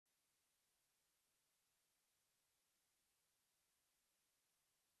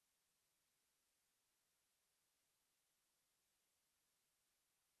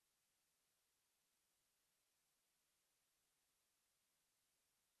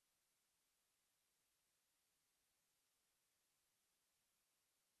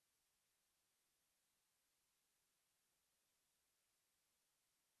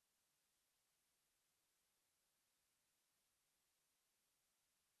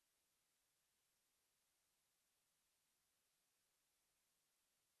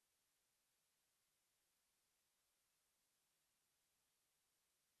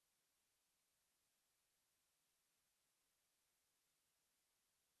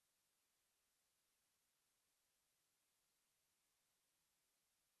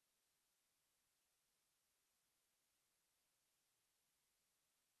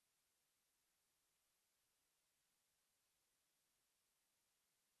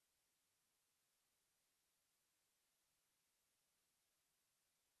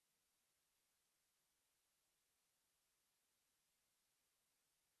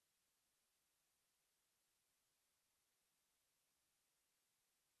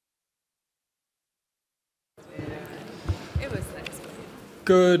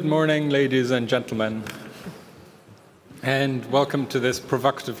Good morning, ladies and gentlemen, and welcome to this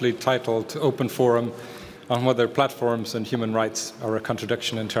provocatively titled Open Forum on whether platforms and human rights are a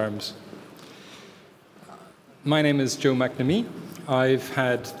contradiction in terms. My name is Joe McNamee. I've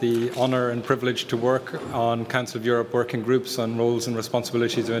had the honour and privilege to work on Council of Europe working groups on roles and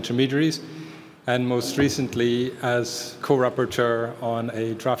responsibilities of intermediaries, and most recently as co-rapporteur on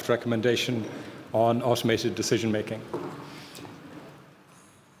a draft recommendation on automated decision-making.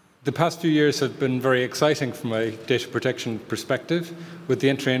 The past few years have been very exciting from a data protection perspective, with the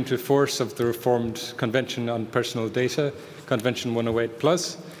entry into force of the reformed Convention on Personal Data, Convention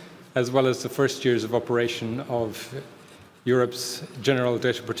 108+, as well as the first years of operation of Europe's General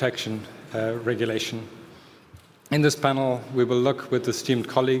Data Protection Regulation. In this panel, we will look with esteemed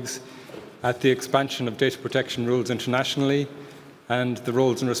colleagues at the expansion of data protection rules internationally and the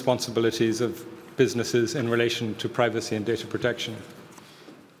roles and responsibilities of businesses in relation to privacy and data protection.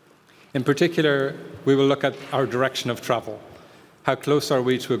 In particular, we will look at our direction of travel. How close are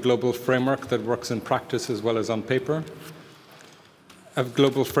we to a global framework that works in practice as well as on paper? A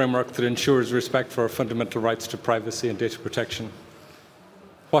global framework that ensures respect for our fundamental rights to privacy and data protection.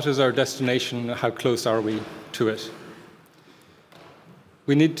 What is our destination? How close are we to it?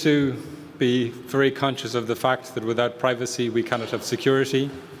 We need to be very conscious of the fact that without privacy, we cannot have security.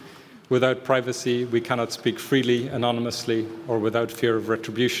 Without privacy, we cannot speak freely, anonymously, or without fear of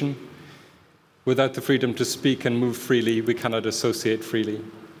retribution. Without the freedom to speak and move freely, we cannot associate freely.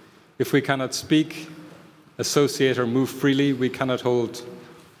 If we cannot speak, associate, or move freely, we cannot hold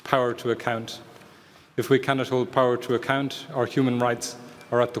power to account. If we cannot hold power to account, our human rights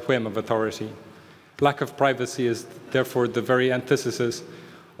are at the whim of authority. Lack of privacy is therefore the very antithesis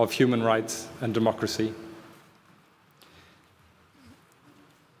of human rights and democracy.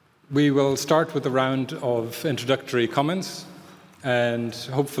 We will start with a round of introductory comments, and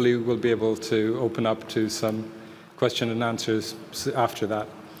hopefully we'll be able to open up to some question and answers after that.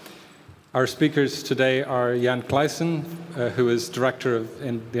 Our speakers today are Jan Kleijsen, who is Director of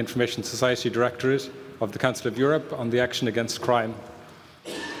the Information Society Directorate of the Council of Europe on the Action Against Crime.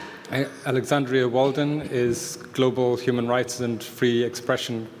 Alexandria Walden is Global Human Rights and Free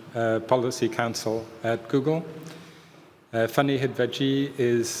Expression Policy Council at Google. Fanny Hidvegi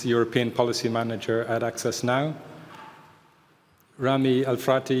is European Policy Manager at Access Now. Rami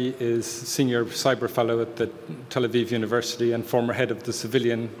Alfrati is Senior Cyber Fellow at the Tel Aviv University and former head of the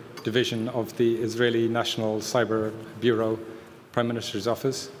civilian division of the Israeli National Cyber Bureau, Prime Minister's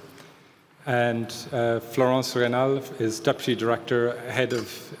Office. And Florence Reynal is Deputy Director, Head of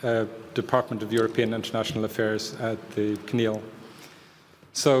Department of European International Affairs at the CNIL.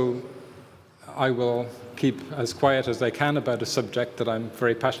 So I will keep as quiet as I can about a subject that I'm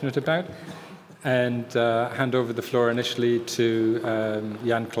very passionate about, and hand over the floor initially to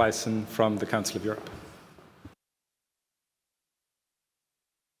Jan Kleijsen from the Council of Europe.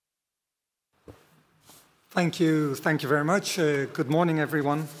 Thank you very much. Good morning,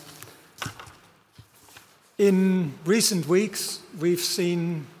 everyone. In recent weeks, we've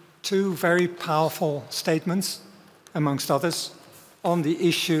seen two very powerful statements, amongst others, on the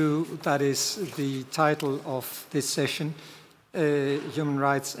issue that is the title of this session, human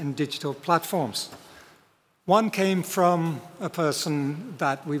rights and digital platforms. One came from a person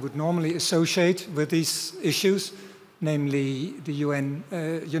that we would normally associate with these issues, namely the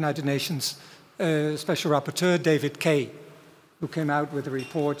United Nations Special Rapporteur, David Kay, who came out with a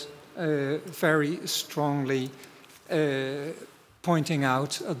report very strongly pointing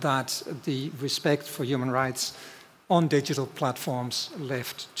out that the respect for human rights on digital platforms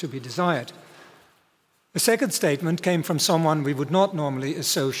left to be desired. The second statement came from someone we would not normally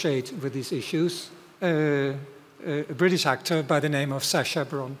associate with these issues, a British actor by the name of Sacha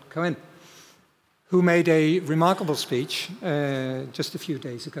Baron Cohen, who made a remarkable speech just a few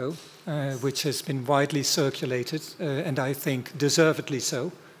days ago, which has been widely circulated, and I think deservedly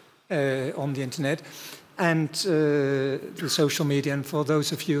so, on the internet and the social media. And for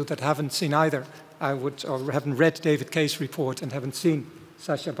those of you that haven't seen either, or haven't read David Kay's report and haven't seen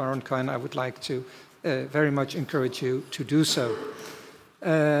Sacha Baron Cohen, I would like to very much encourage you to do so.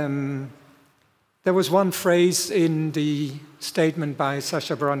 There was one phrase in the statement by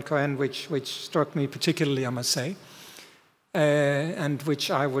Sacha Baron Cohen which struck me particularly, I must say, and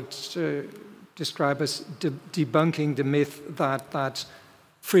which I would describe as debunking the myth that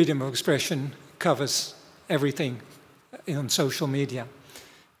freedom of expression covers everything on social media.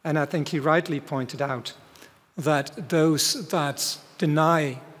 And I think he rightly pointed out that those that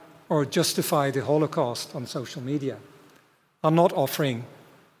deny or justify the Holocaust on social media are not offering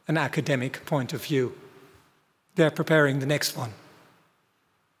an academic point of view. They're preparing the next one.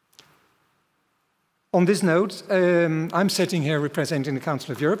 On this note, I'm sitting here representing the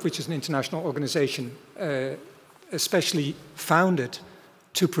Council of Europe, which is an international organization especially founded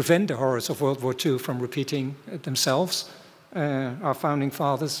to prevent the horrors of World War II from repeating themselves. Our founding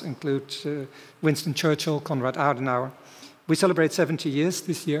fathers include Winston Churchill, Konrad Adenauer. We celebrate 70 years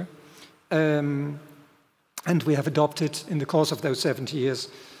this year, and we have adopted, in the course of those 70 years,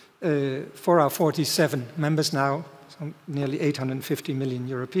 for our 47 members now, nearly 850 million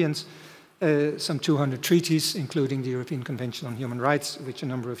Europeans, some 200 treaties, including the European Convention on Human Rights, which a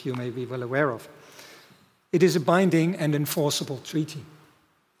number of you may be well aware of. It is a binding and enforceable treaty,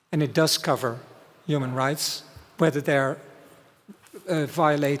 and it does cover human rights, whether they're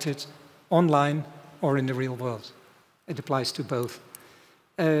violated online or in the real world. It applies to both.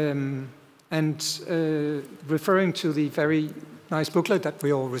 Referring to the very nice booklet that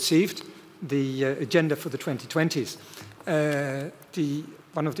we all received, the agenda for the 2020s,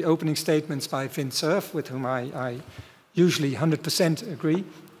 one of the opening statements by Vint Cerf, with whom I usually 100% agree,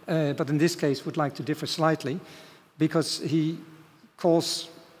 but in this case would like to differ slightly, because he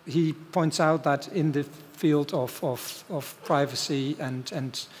points out that in the field of privacy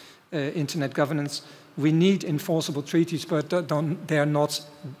and internet governance, we need enforceable treaties, but they're not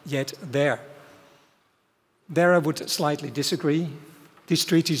yet there. There I would slightly disagree. These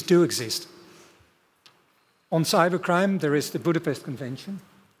treaties do exist. On cybercrime, there is the Budapest Convention,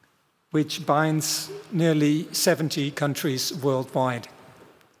 which binds nearly 70 countries worldwide.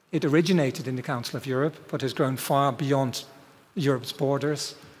 It originated in the Council of Europe, but has grown far beyond Europe's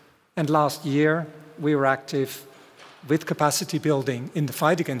borders. And last year, we were active with capacity building in the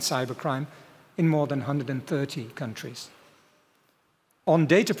fight against cybercrime in more than 130 countries. On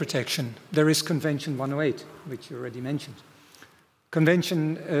data protection, there is Convention 108, which you already mentioned.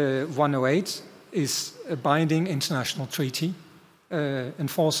 Convention 108 is a binding international treaty,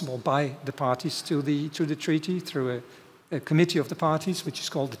 enforceable by the parties to the treaty through a committee of the parties, which is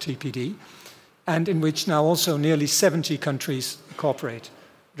called the TPD, and in which now also nearly 70 countries cooperate.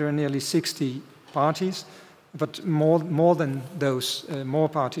 There are nearly 60 parties, but more than those, more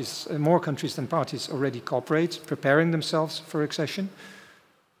countries than parties already cooperate, preparing themselves for accession,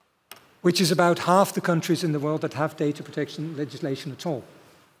 which is about half the countries in the world that have data protection legislation at all.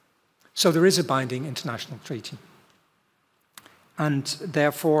 So there is a binding international treaty. And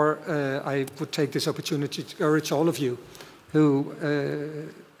therefore, I would take this opportunity to urge all of you who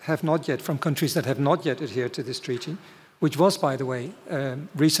have not yet, from countries that have not yet adhered to this treaty, which was, by the way,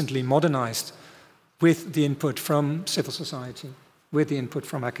 recently modernized with the input from civil society, with the input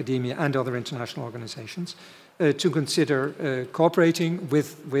from academia and other international organizations, to consider cooperating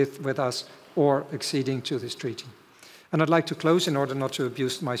with us or acceding to this treaty. And I'd like to close, in order not to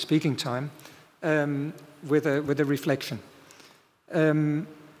abuse my speaking time, with a reflection.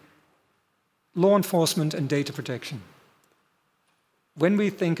 Law enforcement and data protection. When we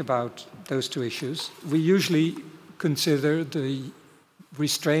think about those two issues, we usually consider the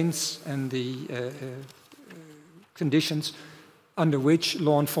restraints and the conditions under which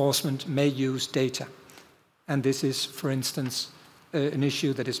law enforcement may use data. And this is, for instance, an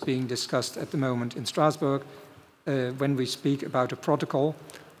issue that is being discussed at the moment in Strasbourg when we speak about a protocol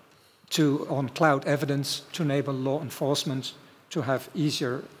on cloud evidence to enable law enforcement to have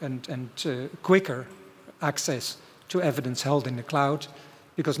easier and quicker access to evidence held in the cloud,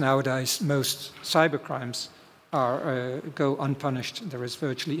 because nowadays most cybercrimes go unpunished. There is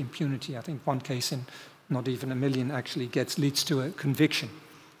virtually impunity. I think one case in not even a million actually leads to a conviction.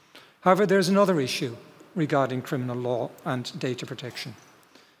 However, there's another issue regarding criminal law and data protection.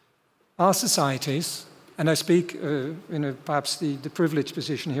 Our societies, and I speak in perhaps the privileged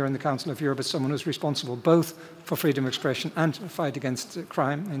position here in the Council of Europe as someone who's responsible both for freedom of expression and fight against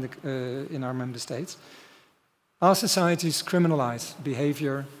crime in our member states, our societies criminalize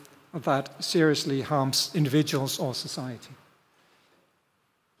behavior that seriously harms individuals or society.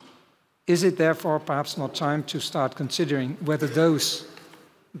 Is it therefore perhaps not time to start considering whether those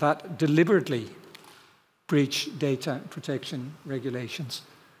that deliberately breach data protection regulations,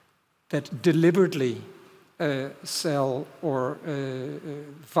 that deliberately sell or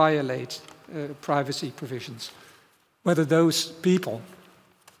violate privacy provisions, whether those people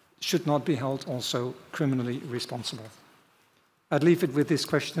should not be held also criminally responsible? I'd leave it with this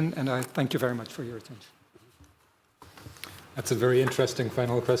question, and I thank you very much for your attention. That's a very interesting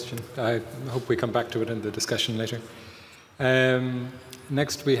final question. I hope we come back to it in the discussion later.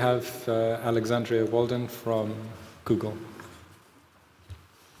 Next we have Alexandria Walden from Google.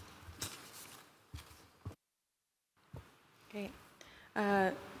 Great.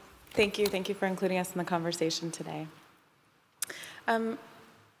 Thank you for including us in the conversation today.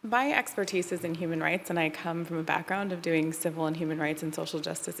 My expertise is in human rights, and I come from a background of doing civil and human rights and social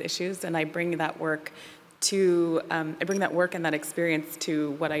justice issues, and I bring that work and that experience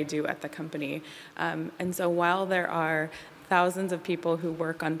to what I do at the company. And so while there are thousands of people who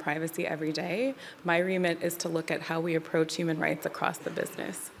work on privacy every day, my remit is to look at how we approach human rights across the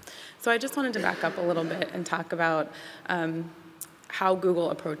business. So I just wanted to back up a little bit and talk about how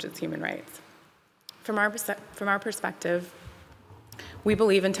Google approaches human rights. From our perspective, we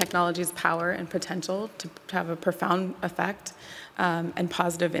believe in technology's power and potential to have a profound effect and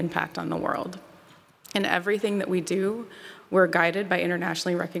positive impact on the world. In everything that we do, we're guided by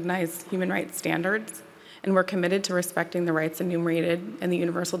internationally recognized human rights standards, and we're committed to respecting the rights enumerated in the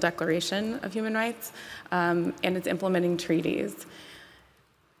Universal Declaration of Human Rights and its implementing treaties.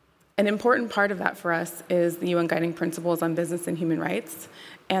 An important part of that for us is the UN Guiding Principles on Business and Human Rights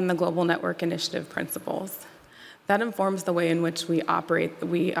and the Global Network Initiative Principles. That informs the way in which we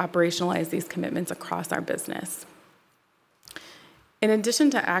operationalize these commitments across our business. In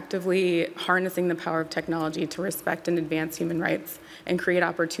addition to actively harnessing the power of technology to respect and advance human rights and create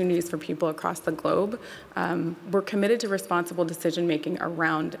opportunities for people across the globe, we're committed to responsible decision-making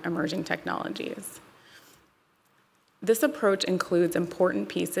around emerging technologies. This approach includes important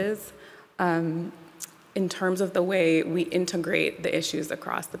pieces in terms of the way we integrate the issues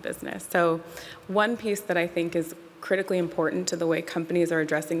across the business. So one piece that I think is critically important to the way companies are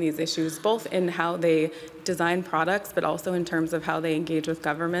addressing these issues, both in how they design products, but also in terms of how they engage with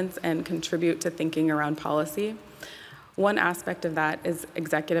governments and contribute to thinking around policy. One aspect of that is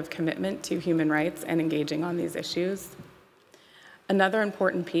executive commitment to human rights and engaging on these issues. Another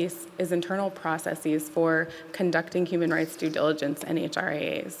important piece is internal processes for conducting human rights due diligence and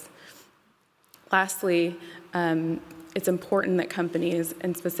HRAs. Lastly, it's important that companies,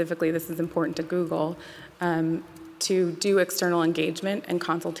 and specifically this is important to Google, to do external engagement and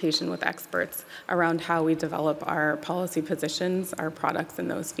consultation with experts around how we develop our policy positions, our products, and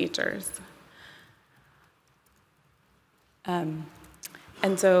those features. And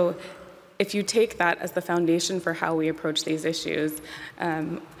so if you take that as the foundation for how we approach these issues,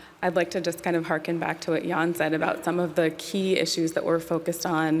 I'd like to just kind of harken back to what Jan said about some of the key issues that we're focused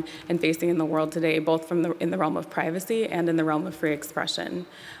on and facing in the world today, both in the realm of privacy and in the realm of free expression.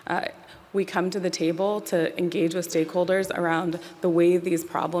 We come to the table to engage with stakeholders around the way these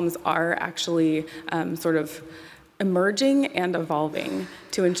problems are actually sort of emerging and evolving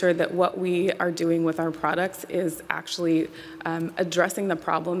to ensure that what we are doing with our products is actually addressing the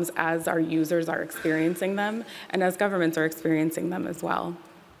problems as our users are experiencing them and as governments are experiencing them as well.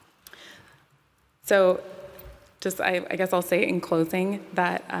 So I guess I'll say in closing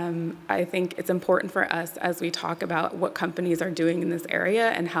that I think it's important for us as we talk about what companies are doing in this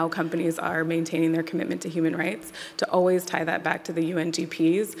area and how companies are maintaining their commitment to human rights to always tie that back to the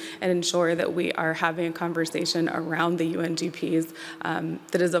UNGPs and ensure that we are having a conversation around the UNGPs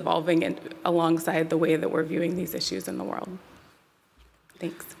that is evolving alongside the way that we're viewing these issues in the world.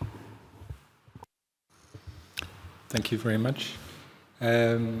 Thanks. Thank you very much.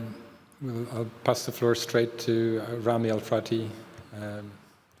 I'll pass the floor straight to Rami Al-Frati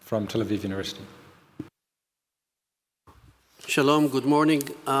from Tel Aviv University. Shalom, good morning.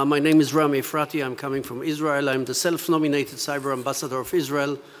 My name is Rami Al-Frati. I'm coming from Israel. I'm the self-nominated cyber ambassador of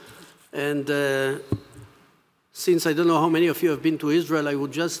Israel. And since I don't know how many of you have been to Israel, I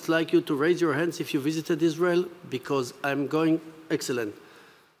would just like you to raise your hands if you visited Israel, because I'm going excellent.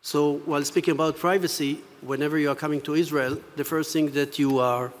 So while speaking about privacy, whenever you are coming to Israel, the first thing that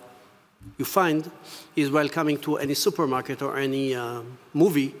you find is while coming to any supermarket or any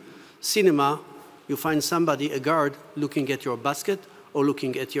movie, cinema, you find somebody, a guard, looking at your basket or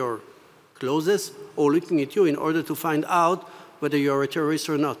looking at your clothes or looking at you in order to find out whether you're a terrorist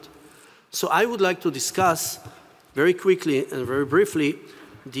or not. So I would like to discuss very quickly and very briefly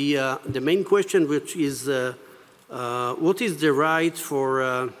the main question, which is what is the right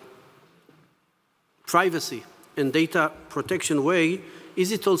for privacy and data protection way?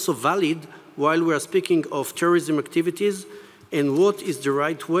 Is it also valid while we are speaking of terrorism activities? And what is the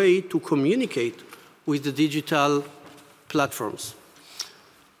right way to communicate with the digital platforms?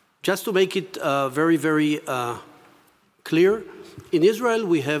 Just to make it very, very clear, in Israel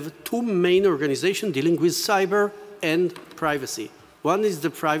we have two main organizations dealing with cyber and privacy. One is the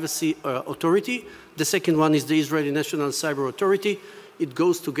Privacy Authority. The second one is the Israeli National Cyber Authority. It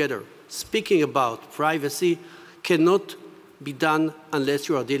goes together. Speaking about privacy cannot be done unless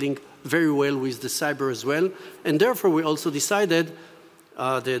you are dealing very well with the cyber as well. And therefore, we also decided,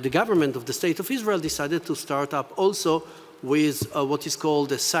 the government of the State of Israel decided to start up also with what is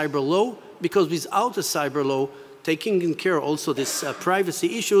called a cyber law, because without a cyber law, taking in care also this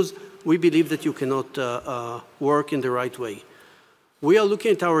privacy issues, we believe that you cannot work in the right way. We are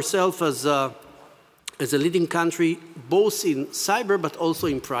looking at ourselves as a leading country, both in cyber but also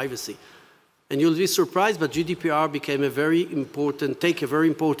in privacy. And you'll be surprised, but GDPR became a very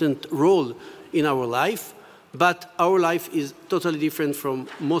important role in our life, but our life is totally different from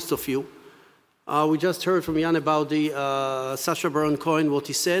most of you. We just heard from Jan about the Sacha Baron Cohen, what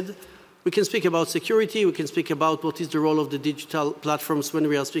he said. We can speak about security, we can speak about what is the role of the digital platforms when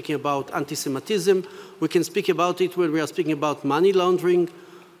we are speaking about anti-Semitism. We can speak about it when we are speaking about money laundering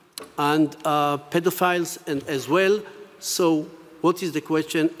and pedophiles and as well. So what is the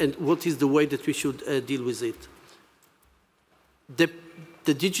question and what is the way that we should deal with it?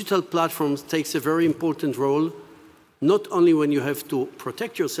 The digital platforms takes a very important role, not only when you have to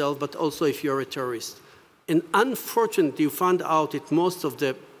protect yourself, but also if you're a terrorist. And unfortunately, you found out that most of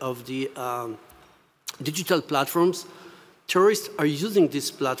the digital platforms, terrorists are using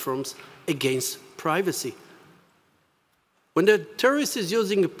these platforms against privacy. When the terrorist is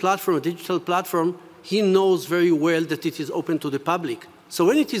using a platform, a digital platform, he knows very well that it is open to the public. So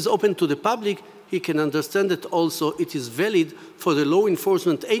when it is open to the public, he can understand that also it is valid for the law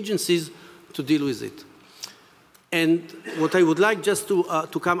enforcement agencies to deal with it. And what I would like just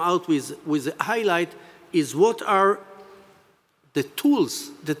to come out with a highlight is what are the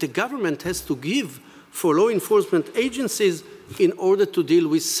tools that the government has to give for law enforcement agencies in order to deal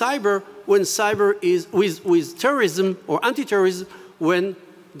with cyber when cyber is with terrorism or anti-terrorism when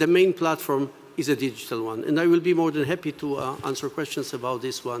the main platform is a digital one. And I will be more than happy to answer questions about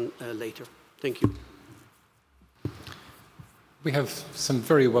this one later. Thank you. We have some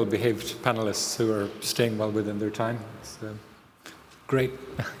very well-behaved panelists who are staying well within their time. It's great.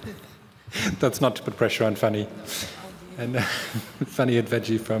 That's not to put pressure on Fanny. And Fanny and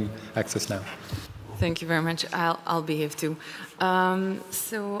Veggie from Access Now. Thank you very much. I'll behave too.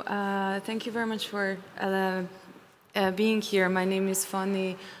 Thank you very much for being here. My name is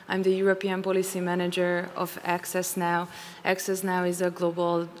Fanny. I'm the European Policy Manager of Access Now. Access Now is a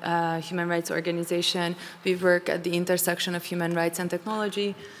global human rights organization. We work at the intersection of human rights and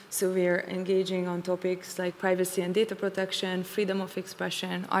technology. So we're engaging on topics like privacy and data protection, freedom of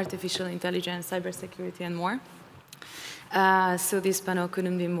expression, artificial intelligence, cybersecurity, and more. So this panel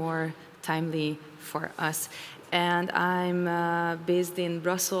couldn't be more timely for us. And I'm based in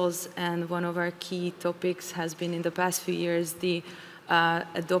Brussels, and one of our key topics has been in the past few years the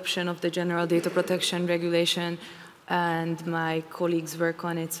adoption of the General Data Protection Regulation, and my colleagues work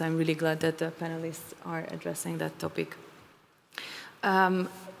on it, so I'm really glad that the panelists are addressing that topic.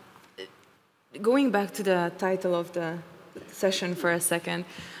 Going back to the title of the session for a second,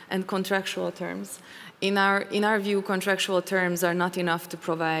 and contractual terms. In our view, contractual terms are not enough to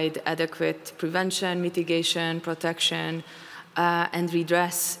provide adequate prevention, mitigation, protection, and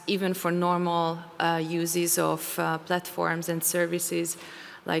redress, even for normal uses of platforms and services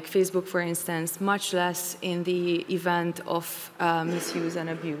like Facebook, for instance, much less in the event of misuse and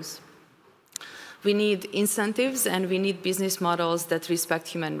abuse. We need incentives and we need business models that respect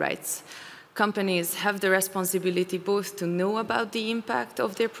human rights. Companies have the responsibility both to know about the impact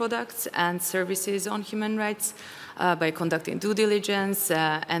of their products and services on human rights by conducting due diligence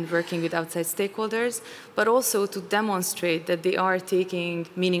and working with outside stakeholders, but also to demonstrate that they are taking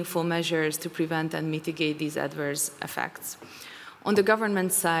meaningful measures to prevent and mitigate these adverse effects. On the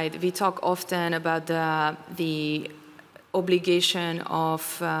government side, we talk often about the obligation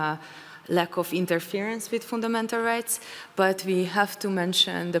of lack of interference with fundamental rights, but we have to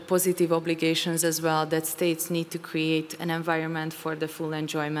mention the positive obligations as well that states need to create an environment for the full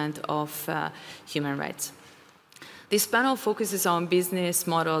enjoyment of human rights. This panel focuses on business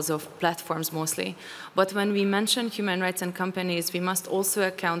models of platforms mostly, but when we mention human rights and companies, we must also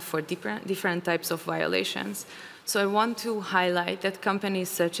account for different types of violations. So I want to highlight that companies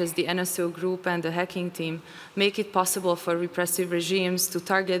such as the NSO Group and the hacking team make it possible for repressive regimes to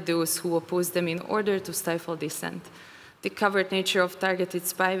target those who oppose them in order to stifle dissent. The covert nature of targeted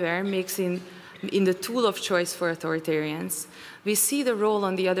spyware makes in the tool of choice for authoritarians. We see the role,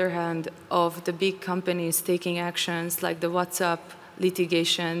 on the other hand, of the big companies taking actions like the WhatsApp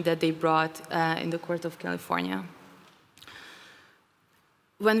litigation that they brought in the Court of California.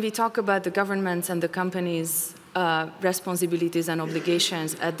 When we talk about the governments and the companies' responsibilities and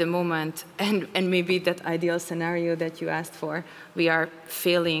obligations at the moment, and maybe that ideal scenario that you asked for, we are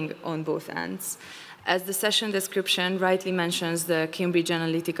failing on both ends. As the session description rightly mentions the Cambridge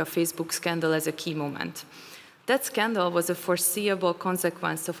Analytica Facebook scandal as a key moment. That scandal was a foreseeable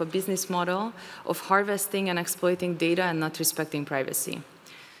consequence of a business model of harvesting and exploiting data and not respecting privacy.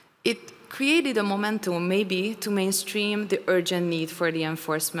 It created a momentum, maybe, to mainstream the urgent need for the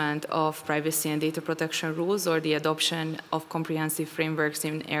enforcement of privacy and data protection rules or the adoption of comprehensive frameworks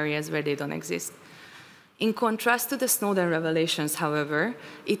in areas where they don't exist. In contrast to the Snowden revelations, however,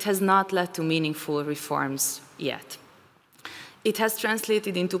 it has not led to meaningful reforms yet. It has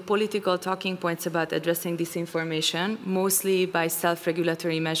translated into political talking points about addressing disinformation, mostly by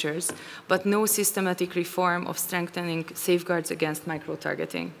self-regulatory measures, but no systematic reform of strengthening safeguards against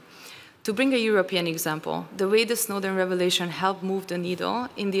micro-targeting. To bring a European example, the way the Snowden revelation helped move the needle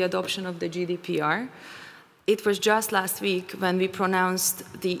in the adoption of the GDPR, it was just last week when we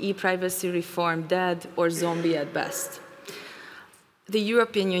pronounced the e-privacy reform dead or zombie at best. The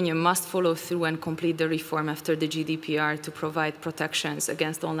European Union must follow through and complete the reform after the GDPR to provide protections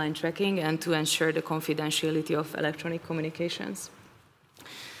against online tracking and to ensure the confidentiality of electronic communications.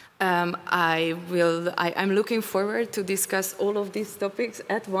 I'm looking forward to discuss all of these topics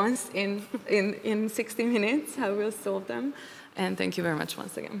at once in 60 minutes. I will solve them. And thank you very much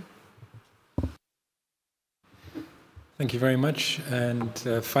once again. Thank you very much. And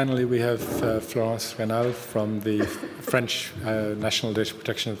finally, we have Florence Renal from the French National Data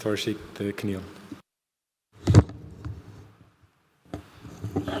Protection Authority, the CNIL.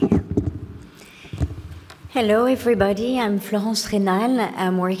 Hello, everybody. I'm Florence Renal.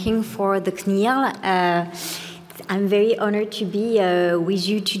 I'm working for the CNIL. I'm very honored to be with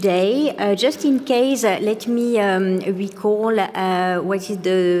you today. Just in case, let me recall what is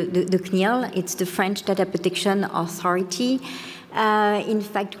the CNIL. It's the French Data Protection Authority. In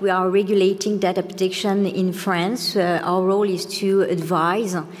fact, we are regulating data protection in France. Our role is to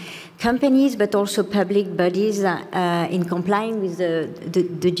advise companies, but also public bodies in complying with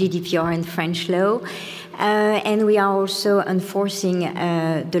the GDPR and French law. And we are also enforcing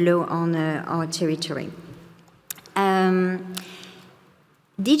the law on our territory.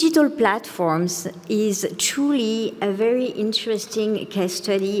 Digital platforms is truly a very interesting case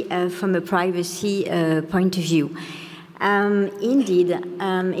study from a privacy point of view. Indeed,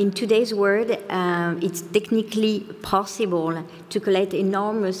 in today's world, it's technically possible to collect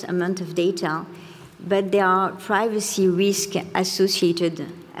enormous amount of data, but there are privacy risks associated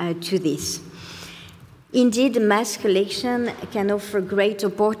to this. Indeed, mass collection can offer great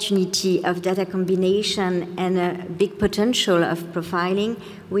opportunity of data combination and a big potential of profiling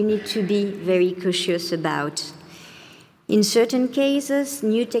we need to be very cautious about. In certain cases,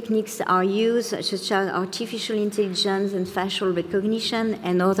 new techniques are used, such as artificial intelligence and facial recognition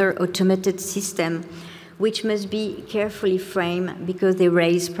and other automated systems, which must be carefully framed because they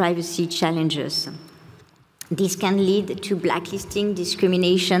raise privacy challenges. This can lead to blacklisting,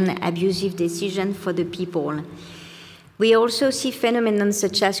 discrimination, abusive decisions for the people. We also see phenomena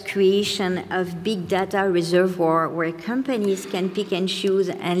such as creation of big data reservoir where companies can pick and choose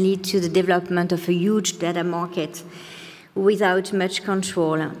and lead to the development of a huge data market without much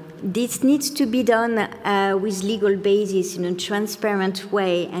control. This needs to be done with legal basis in a transparent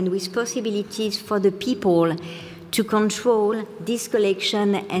way and with possibilities for the people to control this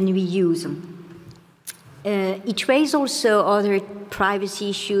collection and reuse. It raises also other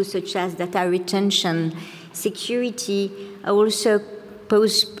privacy issues such as data retention, security, also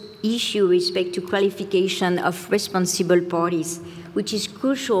pose issue with respect to qualification of responsible parties, which is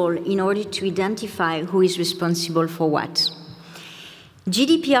crucial in order to identify who is responsible for what.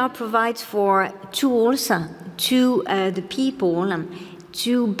 GDPR provides for tools to the people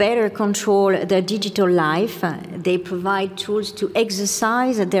to better control their digital life. They provide tools to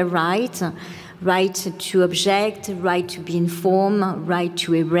exercise their rights, right to object, right to be informed, right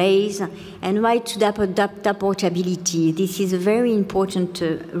to erase, and right to data portability. This is a very important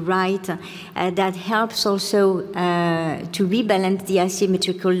right that helps also to rebalance the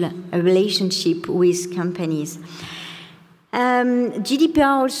asymmetrical relationship with companies.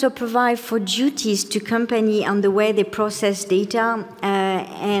 GDPR also provides for duties to companies on the way they process data,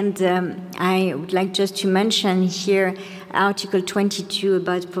 and I would like just to mention here Article 22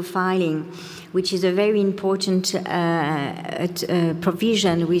 about profiling, which is a very important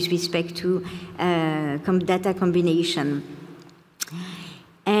provision with respect to data combination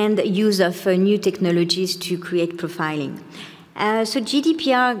and use of new technologies to create profiling. So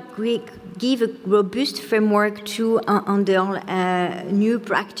GDPR give a robust framework to handle new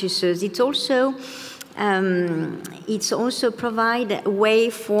practices. It's also provide a way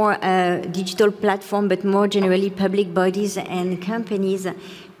for digital platform, but more generally public bodies and companies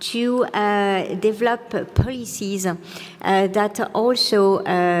to develop policies that also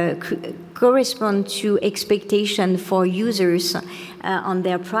correspond to expectation for users on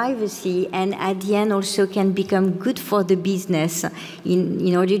their privacy, and at the end also can become good for the business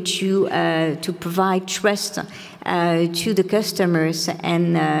in order to provide trust to the customers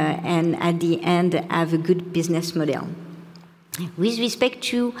and at the end have a good business model. With respect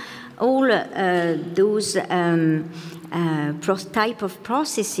to all those type of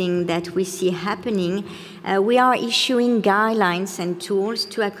processing that we see happening, we are issuing guidelines and tools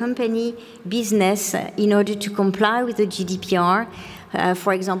to accompany business in order to comply with the GDPR.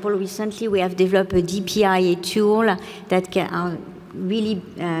 For example, recently we have developed a DPIA tool that can really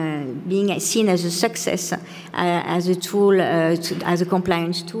being seen as a success, as a tool, as a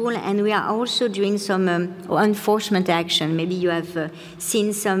compliance tool. And we are also doing some enforcement action. Maybe you have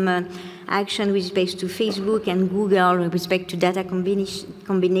seen some action with respect to Facebook and Google with respect to data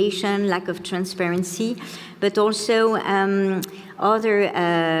combination, lack of transparency, but also other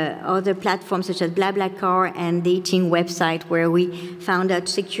platforms such as BlaBlaCar and dating website where we found out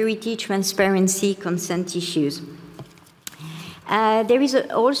security, transparency, consent issues. There is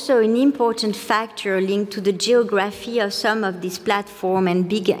also an important factor linked to the geography of some of these platforms and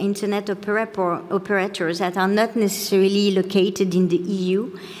big internet operators that are not necessarily located in the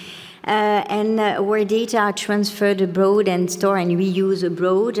EU, and where data are transferred abroad and stored and reused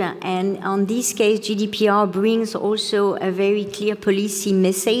abroad. And on this case, GDPR brings also a very clear policy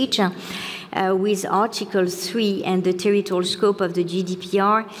message with Article 3 and the territorial scope of the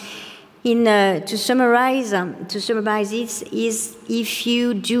GDPR. To summarize this is, if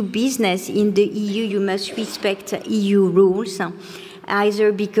you do business in the EU, you must respect EU rules,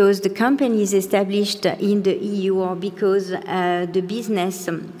 either because the company is established in the EU or because the business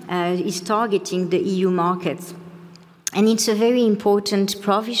is targeting the EU markets. And it's a very important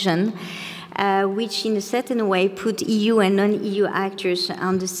provision which in a certain way put EU and non-EU actors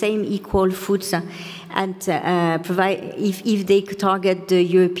on the same equal foots and provide if they target the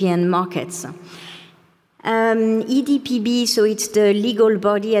European markets. EDPB, so it's the legal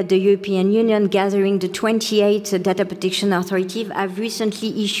body at the European Union gathering the 28 data protection authorities, have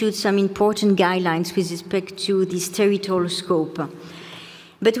recently issued some important guidelines with respect to this territorial scope.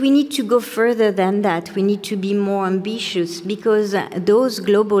 But we need to go further than that. We need to be more ambitious because those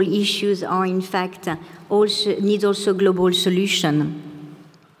global issues are in fact need also global solution.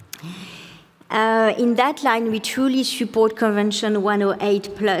 In that line, we truly support Convention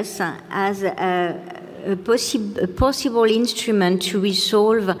 108 Plus as a possible instrument to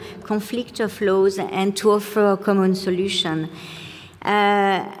resolve conflict of laws and to offer a common solution.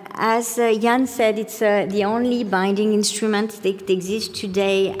 As Jan said, it's the only binding instrument that exists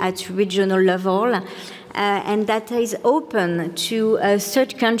today at regional level, and that is open to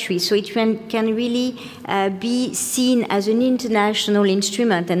third countries, so it can really be seen as an international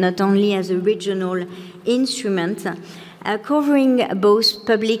instrument and not only as a regional instrument, covering both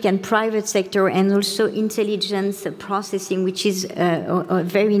public and private sector and also intelligence processing, which is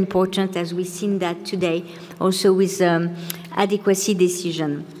very important, as we've seen that today, also with adequacy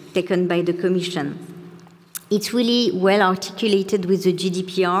decision taken by the Commission. It's really well articulated with the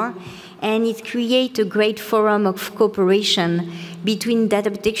GDPR, and it creates a great forum of cooperation between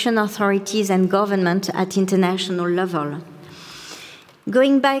data protection authorities and government at international level.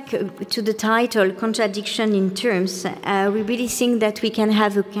 Going back to the title, contradiction in terms, we really think that we can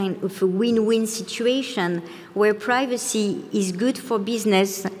have a kind of a win-win situation where privacy is good for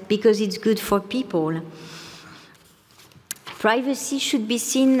business because it's good for people. Privacy should be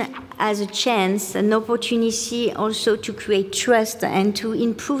seen as a chance, an opportunity also to create trust and to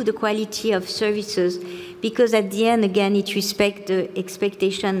improve the quality of services, because at the end, again, it respects the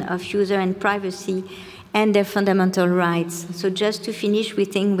expectation of user and privacy and their fundamental rights. So just to finish, we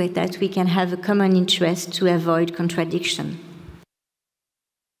think that we can have a common interest to avoid contradiction.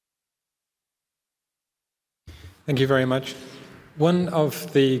 Thank you very much. One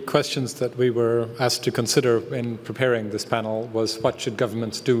of the questions that we were asked to consider in preparing this panel was, what should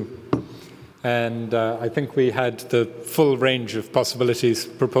governments do? And I think we had the full range of possibilities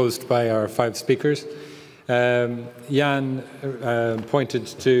proposed by our 5 speakers. Jan pointed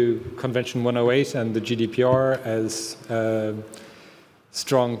to Convention 108 and the GDPR as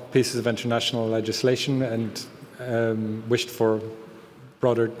strong pieces of international legislation and wished for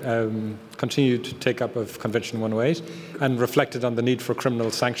broader continued take-up of Convention 108 and reflected on the need for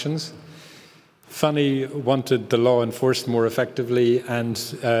criminal sanctions. Fanny wanted the law enforced more effectively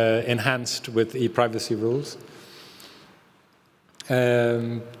and enhanced with e-privacy rules.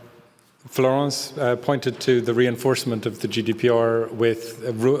 Florence pointed to the reinforcement of the GDPR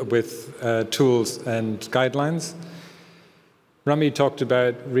with tools and guidelines. Rami talked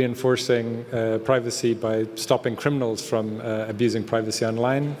about reinforcing privacy by stopping criminals from abusing privacy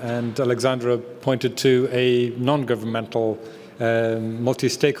online, and Alexandra pointed to a non-governmental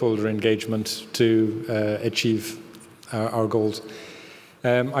multi-stakeholder engagement to achieve our goals.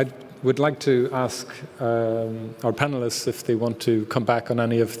 I would like to ask our panelists if they want to come back on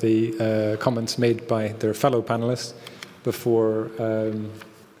any of the comments made by their fellow panelists before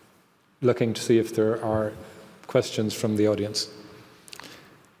looking to see if there are questions from the audience.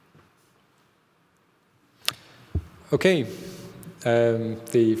 Okay,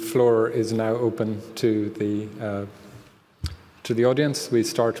 the floor is now open to the audience. We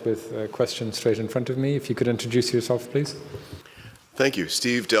start with a question straight in front of me. If you could introduce yourself, please. Thank you.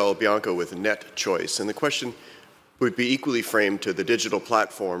 Steve Del Bianco with Net Choice. And the question would be equally framed to the digital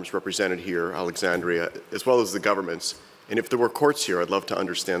platforms represented here, Alexandria, as well as the governments. And if there were courts here, I'd love to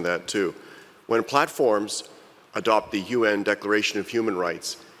understand that too. When platforms adopt the UN Declaration of Human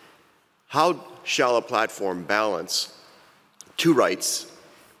Rights, how shall a platform balance two rights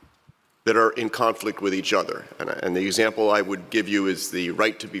that are in conflict with each other? And the example I would give you is the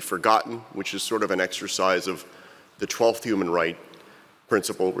right to be forgotten, which is sort of an exercise of the 12th human right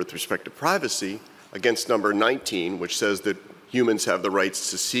principle with respect to privacy, against number 19, which says that humans have the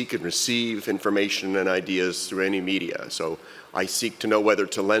rights to seek and receive information and ideas through any media. So I seek to know whether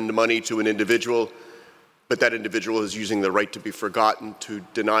to lend money to an individual, but that individual is using the right to be forgotten to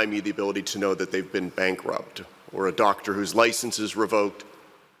deny me the ability to know that they've been bankrupt, or a doctor whose license is revoked,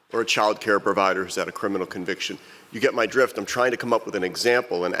 or a child care provider who's had a criminal conviction. You get my drift. I'm trying to come up with an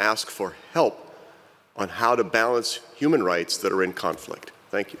example and ask for help on how to balance human rights that are in conflict.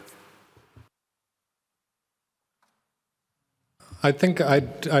 Thank you. I think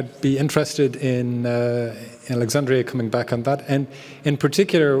I'd be interested in Alexandria coming back on that, and in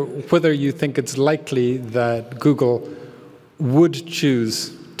particular, whether you think it's likely that Google would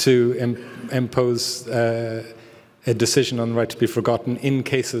choose to impose a decision on the right to be forgotten in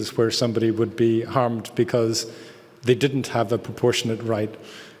cases where somebody would be harmed because they didn't have a proportionate right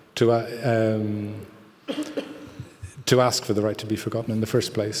to ask for the right to be forgotten in the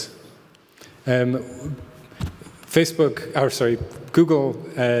first place. Google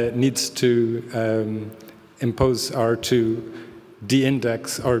needs to impose or to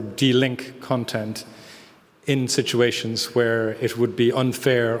de-index or de-link content in situations where it would be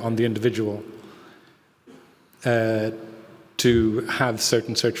unfair on the individual to have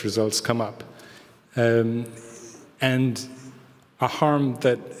certain search results come up. And a harm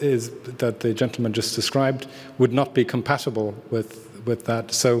that the gentleman just described would not be compatible with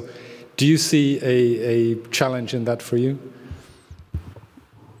that. So do you see a challenge in that for you?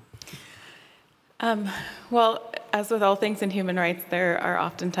 Well, as with all things in human rights, there are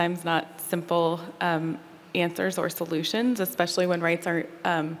oftentimes not simple answers or solutions, especially when rights are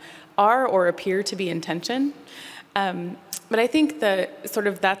or appear to be in tension. But I think that's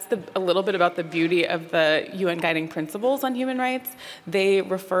a little bit about the beauty of the UN guiding principles on human rights. They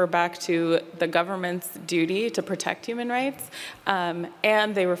refer back to the government's duty to protect human rights,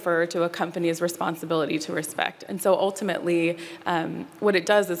 and they refer to a company's responsibility to respect. And so ultimately, what it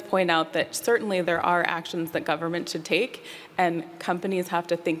does is point out that certainly there are actions that government should take, and companies have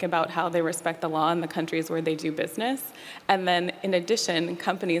to think about how they respect the law in the countries where they do business. And then in addition,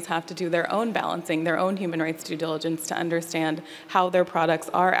 companies have to do their own balancing, their own human rights due diligence to understand how their products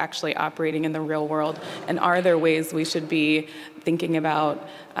are actually operating in the real world, and are there ways we should be thinking about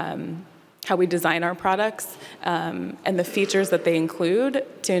how we design our products and the features that they include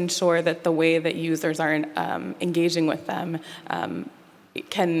to ensure that the way that users are engaging with them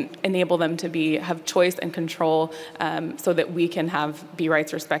can enable them to have choice and control so that we can be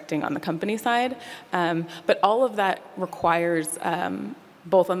rights respecting on the company side. But all of that requires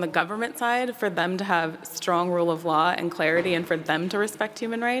both on the government side for them to have strong rule of law and clarity, and for them to respect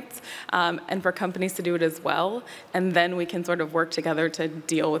human rights, and for companies to do it as well. And then we can sort of work together to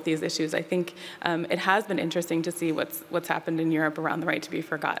deal with these issues. I think it has been interesting to see what's happened in Europe around the right to be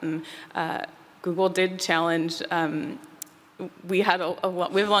forgotten. Google did challenge we have a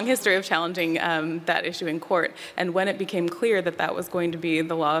long history of challenging that issue in court. And when it became clear that that was going to be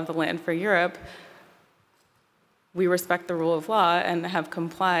the law of the land for Europe, we respect the rule of law and have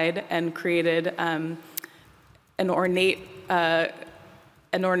complied and created an ornate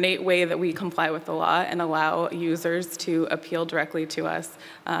way that we comply with the law and allow users to appeal directly to us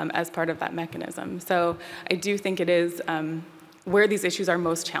as part of that mechanism. So I do think it is where these issues are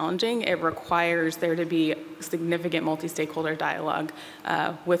most challenging, it requires there to be significant multi-stakeholder dialogue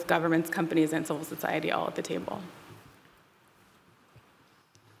with governments, companies, and civil society all at the table.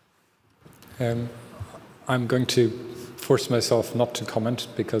 I'm going to force myself not to comment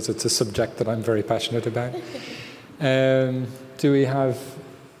because it's a subject that I'm very passionate about. Do we have...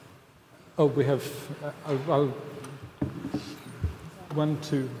 Oh, we have... I'll 1,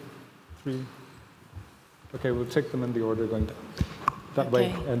 2, 3... Okay, we'll take them in the order going that way,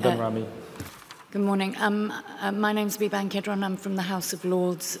 and then Rami. Good morning. My name's Biban Kedron. I'm from the House of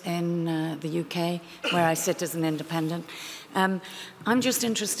Lords in the UK, where I sit as an independent. I'm just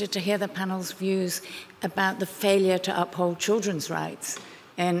interested to hear the panel's views about the failure to uphold children's rights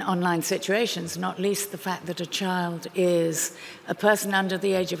in online situations, not least the fact that a child is a person under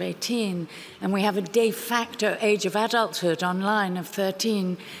the age of 18, and we have a de facto age of adulthood online of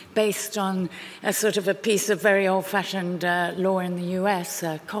 13 based on a sort of a piece of very old-fashioned law in the US,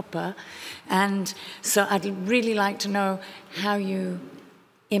 COPPA. And so I'd really like to know how you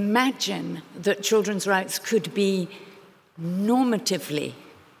imagine that children's rights could be normatively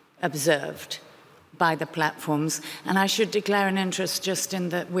observed by the platforms. And I should declare an interest just in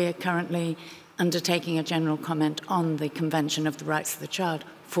that we're currently undertaking a general comment on the Convention of the Rights of the Child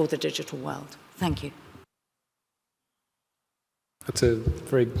for the digital world. Thank you. That's a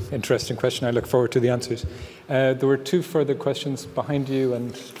very interesting question. I look forward to the answers. There were 2 further questions behind you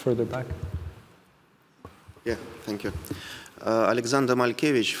and further back. Yeah, thank you. Alexander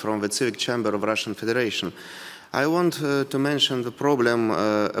Malkevich from the Civic Chamber of Russian Federation. I want to mention the problem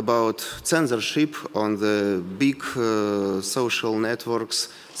about censorship on the big social networks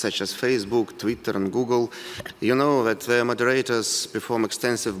such as Facebook, Twitter, and Google. You know that the moderators perform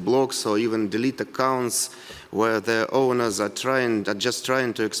extensive blogs or even delete accounts where their owners are just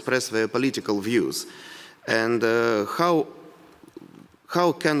trying to express their political views. And how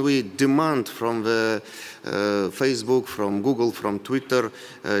can we demand from the Facebook, from Google, from Twitter,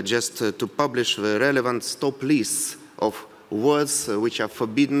 just to publish the relevant stop lists of words which are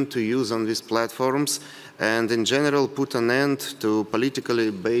forbidden to use on these platforms, and in general put an end to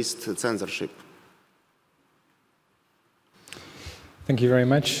politically based censorship? Thank you very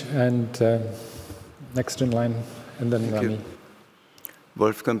much. And next in line, and then Rami.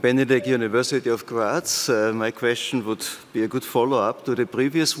 Wolfgang Benedek, University of Graz. My question would be a good follow-up to the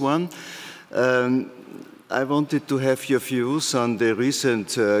previous one. I wanted to have your views on the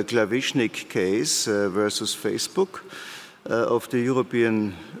recent Klawischnik case versus Facebook of the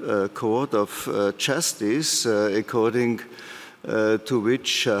European Court of Justice, according to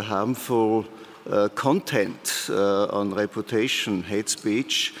which harmful content on reputation, hate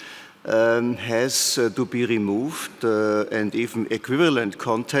speech, has to be removed, and even equivalent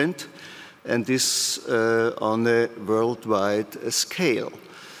content, and this on a worldwide scale.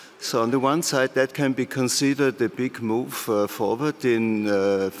 So on the one side, that can be considered a big move forward in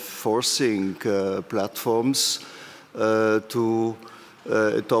forcing platforms to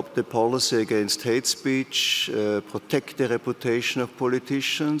adopt a policy against hate speech, protect the reputation of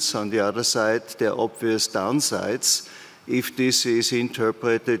politicians. On the other side, there are obvious downsides if this is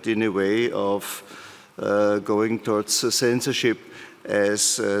interpreted in a way of going towards censorship,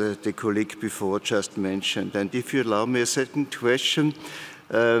 as the colleague before just mentioned. And if you allow me a second question,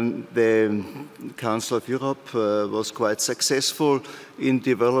 the Council of Europe was quite successful in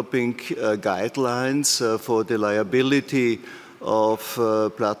developing guidelines for the liability of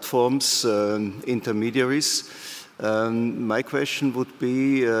platforms, intermediaries. My question would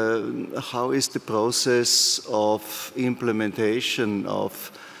be, how is the process of implementation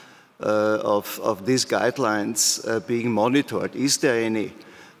of these guidelines being monitored? Is there any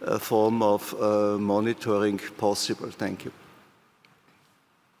form of monitoring possible? Thank you.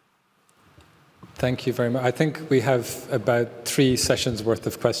 Thank you very much. I think we have about 3 sessions worth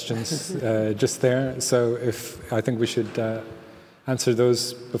of questions just there. So I think we should answer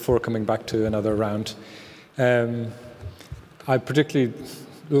those before coming back to another round. I particularly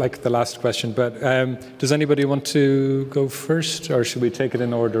like the last question, but does anybody want to go first, or should we take it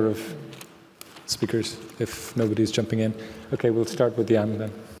in order of speakers if nobody's jumping in? Okay, we'll start with Jan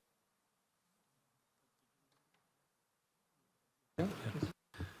then.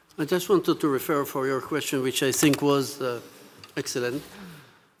 I just wanted to refer for your question, which I think was excellent.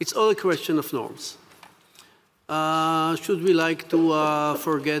 It's all a question of norms. Should we like to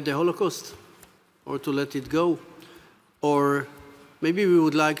forget the Holocaust, or to let it go? Or maybe we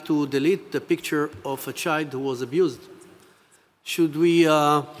would like to delete the picture of a child who was abused. Should we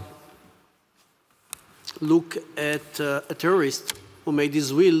look at a terrorist who made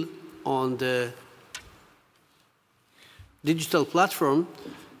his will on the digital platform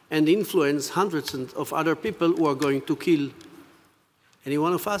and influence hundreds of other people who are going to kill any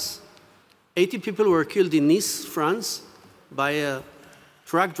one of us. 80 people were killed in Nice, France, by a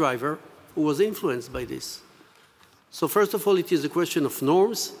truck driver who was influenced by this. So first of all, it is a question of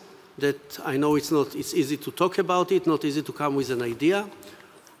norms that I know it's easy to talk about it, not easy to come with an idea.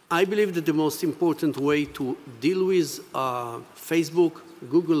 I believe that the most important way to deal with Facebook,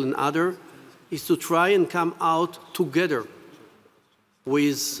 Google, and other is to try and come out together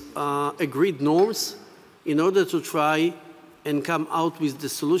with agreed norms in order to try and come out with the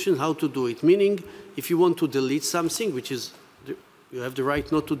solution how to do it. Meaning, if you want to delete something, which is, you have the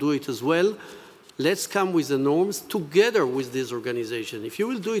right not to do it as well, let's come with the norms together with this organization. If you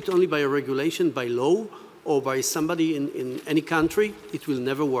will do it only by a regulation, by law, or by somebody in any country, it will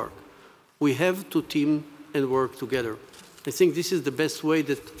never work. We have to team and work together. I think this is the best way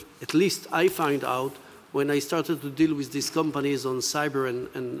that at least I found out when I started to deal with these companies on cyber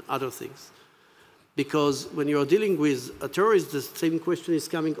and other things. Because when you're dealing with a terrorist, the same question is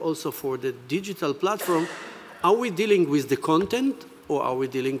coming also for the digital platform. Are we dealing with the content, or are we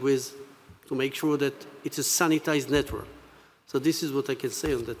dealing with to make sure that it's a sanitized network? So this is what I can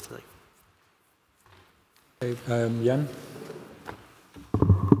say on that side. Jan?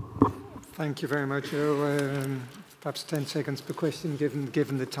 Thank you very much. Perhaps 10 seconds per question,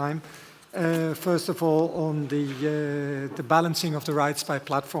 given the time. First of all, on the balancing of the rights by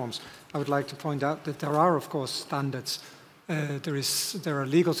platforms, I would like to point out that there are, of course, standards. There are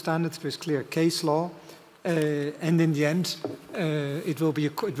legal standards. There's clear case law, and in the end, it will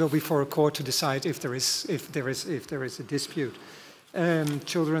be for a court to decide if there is a dispute.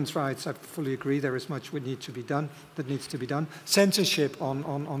 Children's rights, I fully agree. There is much that needs to be done. Censorship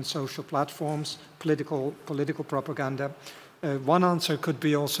on social platforms, political propaganda. One answer could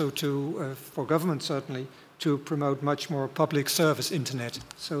be also to, for government certainly, to promote much more public service internet,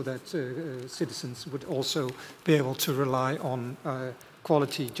 so that citizens would also be able to rely on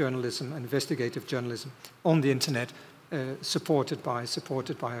quality journalism, investigative journalism on the internet, supported by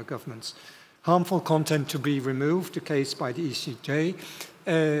our governments. Harmful content to be removed, a case by the ECJ.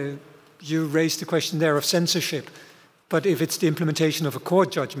 You raised the question there of censorship, but if it's the implementation of a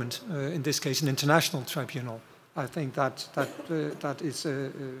court judgment, in this case an international tribunal, I think that is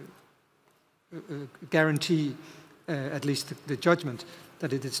a guarantee, at least the judgment,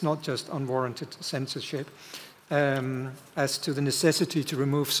 that it is not just unwarranted censorship. As to the necessity to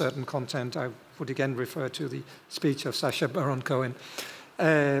remove certain content, I would again refer to the speech of Sacha Baron Cohen.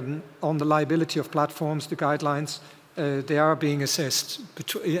 On the liability of platforms, the guidelines, they are being assessed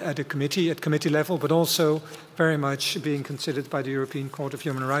at committee level, but also very much being considered by the European Court of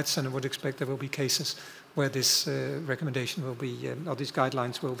Human Rights, and I would expect there will be cases where this recommendation will be, or these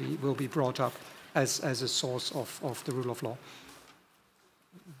guidelines will be brought up as a source of the rule of law.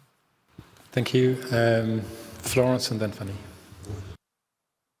 Thank you. Florence and then Fanny.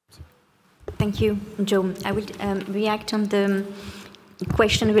 Thank you, Joe. I will react on the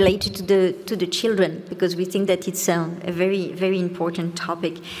question related to the children, because we think that it's a very, very important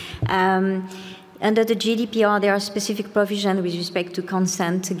topic. Under the GDPR, there are specific provisions with respect to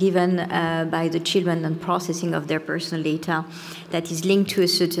consent given by the children and processing of their personal data that is linked to a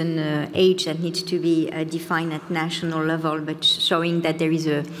certain age that needs to be defined at national level, but showing that there is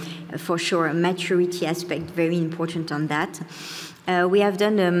for sure a maturity aspect very important on that. We have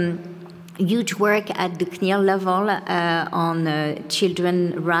done huge work at the CNIL level on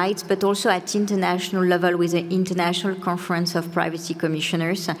children rights, but also at international level with the International Conference of Privacy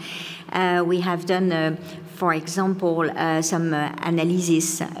Commissioners. We have done, for example, some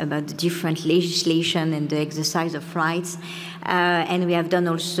analysis about the different legislation and the exercise of rights. And we have done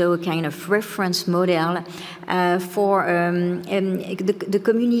also a kind of reference model for the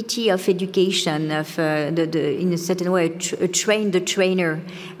community of education, of in a certain way, train the trainer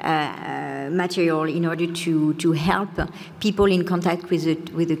material in order to help people in contact with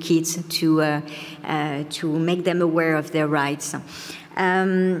the kids to make them aware of their rights.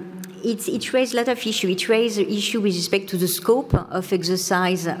 It raised a lot of issues. It raised an issue with respect to the scope of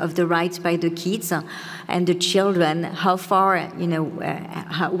exercise of the rights by the kids and the children. How far,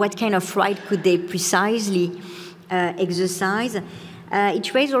 what kind of right could they precisely exercise?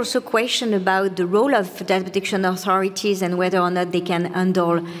 It raised also a question about the role of data protection authorities and whether or not they can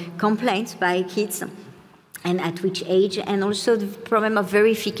handle complaints by kids and at which age, and also the problem of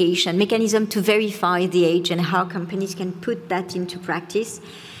verification, mechanism to verify the age and how companies can put that into practice.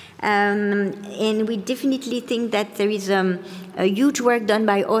 And we definitely think that there is a huge work done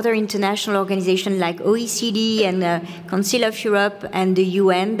by other international organizations like OECD and Council of Europe and the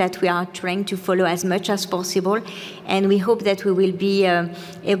UN that we are trying to follow as much as possible. And we hope that we will be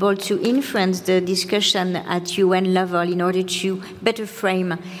able to influence the discussion at UN level in order to better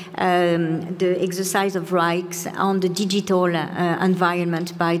frame the exercise of rights on the digital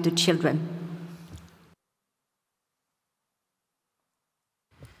environment by the children.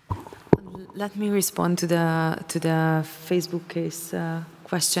 Let me respond to the Facebook case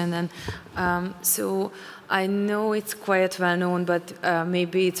question. And so I know it's quite well known, but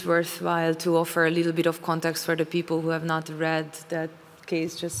maybe it's worthwhile to offer a little bit of context for the people who have not read that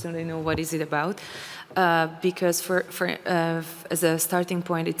case, just so they know what is it about. Because as a starting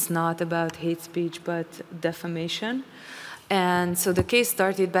point, it's not about hate speech, but defamation. And so the case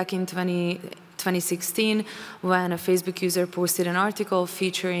started back in 2016 when a Facebook user posted an article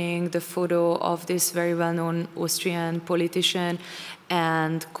featuring the photo of this very well-known Austrian politician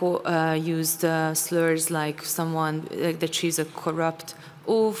and used slurs like that she's a corrupt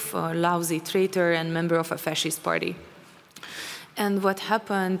oaf, a lousy traitor, and member of a fascist party. And what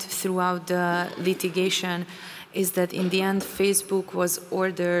happened throughout the litigation is that in the end, Facebook was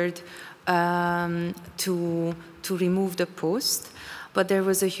ordered to remove the post, but there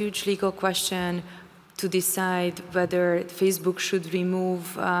was a huge legal question to decide whether Facebook should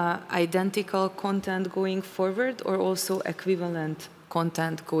remove identical content going forward or also equivalent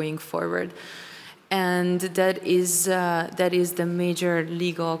content going forward. And that is the major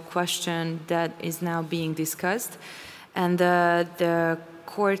legal question that is now being discussed. And the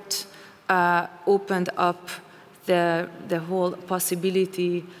court opened up the whole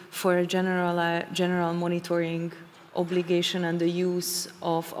possibility for a general monitoring obligation and the use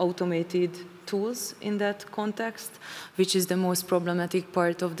of automated tools in that context, which is the most problematic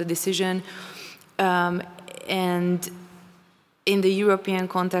part of the decision. And in the European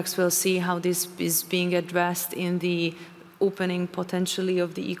context, we'll see how this is being addressed in the opening potentially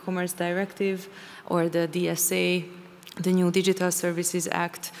of the e-commerce directive or the DSA, the new Digital Services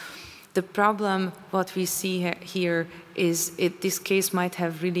Act. The problem, what we see here is this case might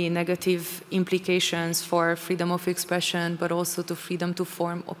have really negative implications for freedom of expression, but also to freedom to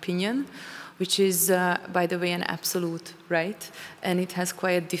form opinion, which is, by the way, an absolute right, and it has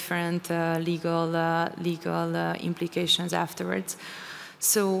quite different legal implications afterwards.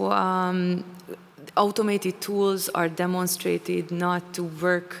 So automated tools are demonstrated not to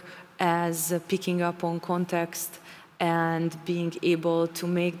work as picking up on context and being able to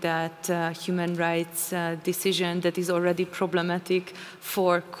make that human rights decision that is already problematic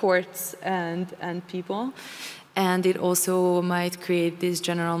for courts and people. And it also might create this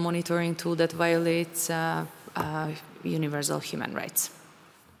general monitoring tool that violates universal human rights.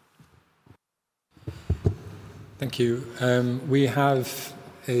 Thank you. We have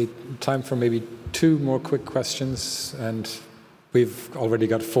time for maybe 2 more quick questions, and we've already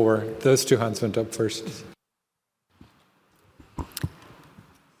got 4. Those 2 hands went up first.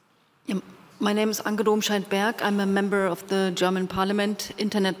 My name is Anke Domscheit-Berg. I'm a member of the German Parliament,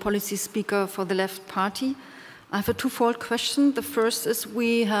 Internet Policy Speaker for the Left Party. I have a twofold question. The first is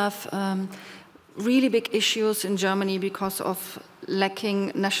we have really big issues in Germany because of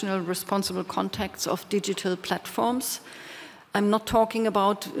lacking national responsible contacts of digital platforms. I'm not talking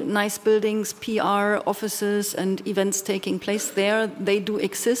about nice buildings, PR offices and events taking place there. They do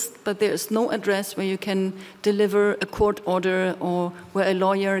exist, but there is no address where you can deliver a court order or where a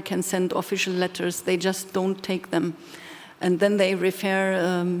lawyer can send official letters. They just don't take them. And then they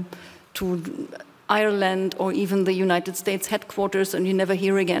refer to Ireland or even the United States headquarters, and you never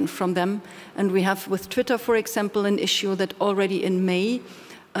hear again from them. And we have with Twitter, for example, an issue that already in May,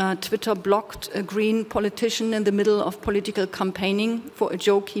 Twitter blocked a Green politician in the middle of political campaigning for a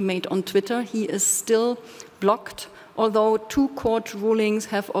joke he made on Twitter. He is still blocked, although 2 court rulings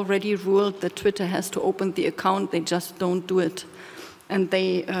have already ruled that Twitter has to open the account. They just don't do it. And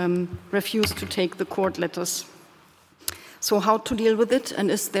they refuse to take the court letters. So how to deal with it? And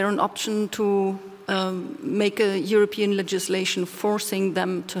is there an option to make a European legislation forcing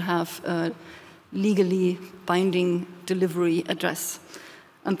them to have a legally binding delivery address?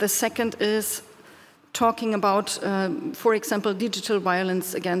 And the second is talking about, for example, digital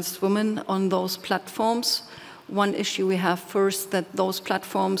violence against women on those platforms. One issue we have first, that those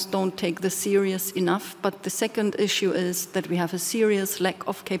platforms don't take this serious enough. But the second issue is that we have a serious lack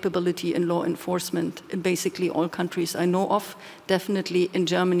of capability in law enforcement in basically all countries I know of, definitely in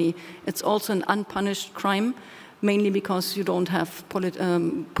Germany. It's also an unpunished crime, mainly because you don't have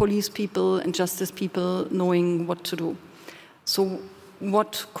police people and justice people knowing what to do. So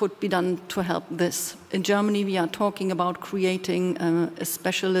what could be done to help this? In Germany, we are talking about creating a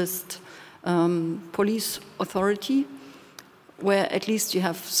specialist police authority where at least you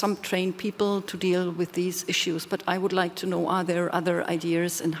have some trained people to deal with these issues. But I would like to know, are there other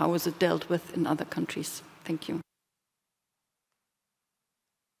ideas and how is it dealt with in other countries? Thank you.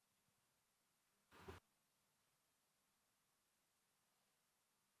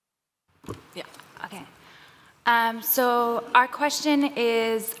 Yeah, okay. So our question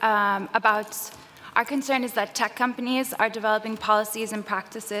is our concern is that tech companies are developing policies and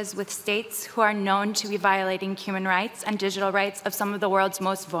practices with states who are known to be violating human rights and digital rights of some of the world's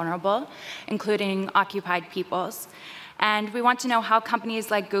most vulnerable, including occupied peoples. And we want to know how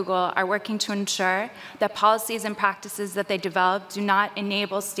companies like Google are working to ensure that policies and practices that they develop do not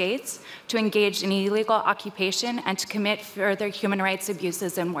enable states to engage in illegal occupation and to commit further human rights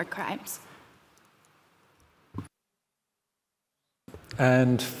abuses and war crimes.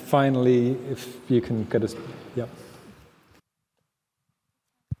 And finally, if you can get us, yeah.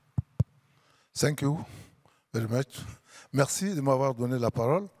 Thank you very much. Merci de m'avoir donné la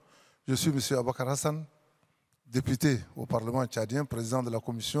parole. Je suis M. Abakar Hassan, député au Parlement tchadien, président de la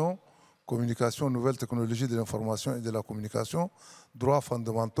Commission Communication, Nouvelles Technologies de l'Information et de la Communication, Droits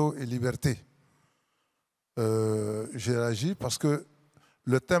fondamentaux et libertés. J'ai réagi parce que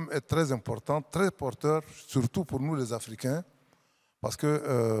le thème est très important, très porteur, surtout pour nous les Africains, parce qu'il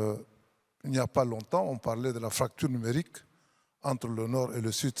n'y a pas longtemps, on parlait de la fracture numérique entre le Nord et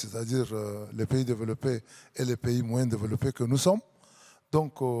le Sud, c'est-à-dire les pays développés et les pays moins développés que nous sommes.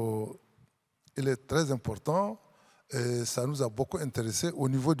 Donc, il est très important et ça nous a beaucoup intéressé. Au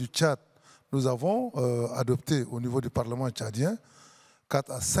niveau du Tchad, nous avons adopté au niveau du Parlement tchadien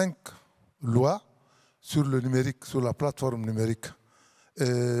 4 à 5 lois sur le numérique, sur la plateforme numérique.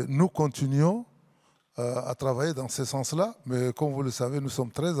 Et nous continuons à travailler dans ce sens-là, mais comme vous le savez, nous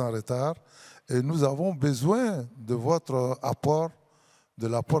sommes très en retard et nous avons besoin de votre apport, de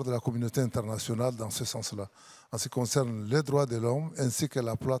l'apport de la communauté internationale dans ce sens-là, en ce qui concerne les droits de l'homme ainsi que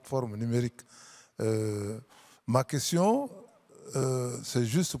la plateforme numérique. Ma question, c'est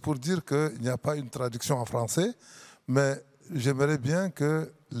juste pour dire qu'il n'y a pas une traduction en français, mais j'aimerais bien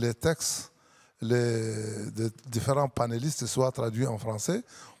que les textes des différents panélistes soient traduits en français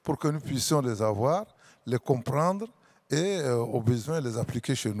pour que nous puissions les avoir, les comprendre et au besoin les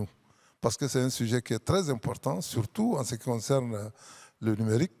appliquer chez nous. Parce que c'est un sujet qui est très important, surtout en ce qui concerne le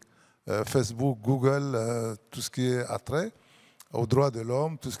numérique, Facebook, Google, tout ce qui est attrait aux droits de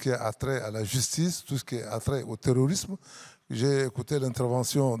l'homme, tout ce qui est attrait à la justice, tout ce qui est attrait au terrorisme. J'ai écouté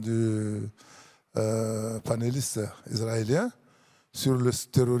l'intervention du panéliste israélien sur le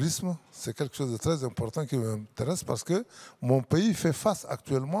terrorisme. C'est quelque chose de très important qui m'intéresse parce que mon pays fait face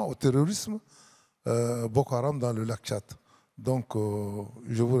actuellement au terrorisme Boko Haram dans le lac Tchad. Donc,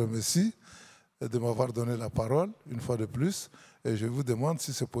 je vous remercie de m'avoir donné la parole une fois de plus et je vous demande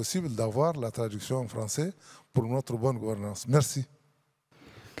si c'est possible d'avoir la traduction en français pour notre bonne gouvernance. Merci.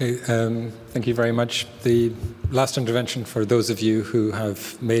 Okay, thank you very much. The last intervention, for those of you who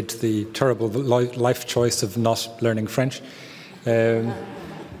have made the terrible life choice of not learning French,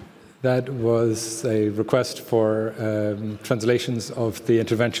 that was a request for translations of the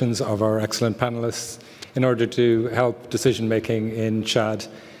interventions of our excellent panelists in order to help decision-making in Chad,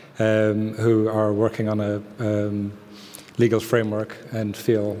 who are working on a legal framework and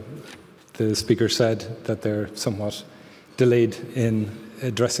feel, the speaker said, that they're somewhat delayed in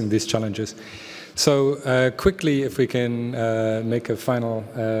addressing these challenges. So quickly, if we can make a final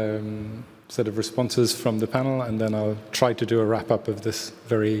set of responses from the panel, and then I'll try to do a wrap-up of this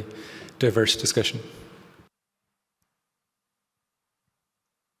very diverse discussion.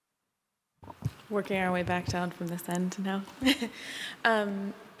 Working our way back down from this end now.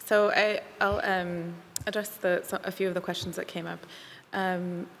 So I'll address a few of the questions that came up.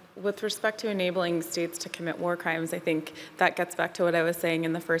 With respect to enabling states to commit war crimes, I think that gets back to what I was saying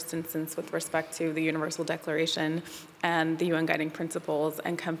in the first instance with respect to the Universal Declaration and the UN Guiding Principles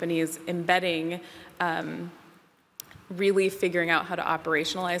and companies embedding, really figuring out how to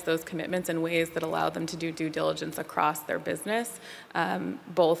operationalize those commitments in ways that allow them to do due diligence across their business,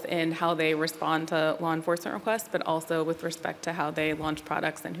 both in how they respond to law enforcement requests, but also with respect to how they launch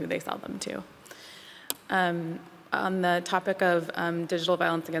products and who they sell them to. On the topic of digital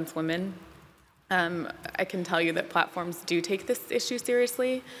violence against women, I can tell you that platforms do take this issue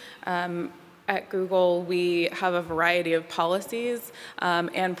seriously. At Google, we have a variety of policies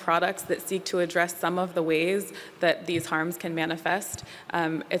and products that seek to address some of the ways that these harms can manifest.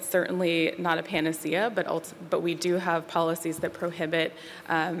 It's certainly not a panacea, but we do have policies that prohibit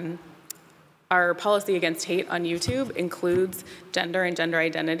our policy against hate on YouTube includes gender and gender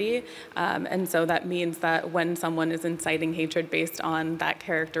identity, and so that means that when someone is inciting hatred based on that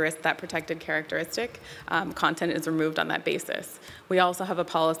protected characteristic, content is removed on that basis. We also have a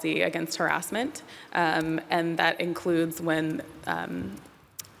policy against harassment, and that includes when,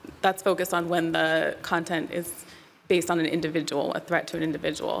 that's focused on when the content is based on an individual, a threat to an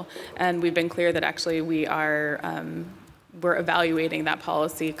individual. And we've been clear that actually we're evaluating that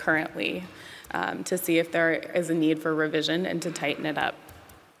policy currently to see if there is a need for revision and to tighten it up.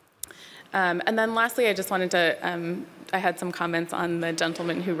 And then lastly, I just wanted to, I had some comments on the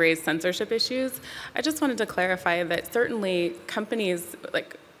gentleman who raised censorship issues. I just wanted to clarify that certainly companies,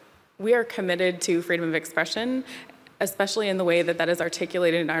 we are committed to freedom of expression, especially in the way that that is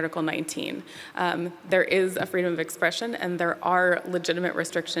articulated in Article 19. There is a freedom of expression, and there are legitimate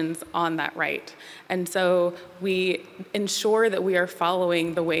restrictions on that right. And so we ensure that we are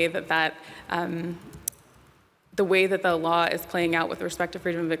following the way that the law is playing out with respect to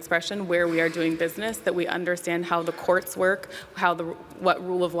freedom of expression, where we are doing business, that we understand how the courts work, what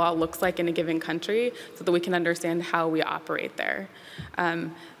rule of law looks like in a given country, so that we can understand how we operate there.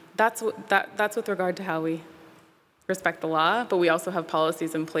 That's with regard to how we respect the law, but we also have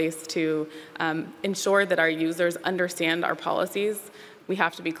policies in place to ensure that our users understand our policies. We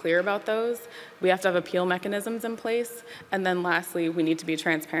have to be clear about those. We have to have appeal mechanisms in place. And then lastly, we need to be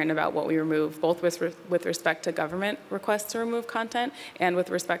transparent about what we remove, both with respect to government requests to remove content and with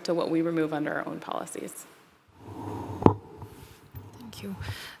respect to what we remove under our own policies. Thank you.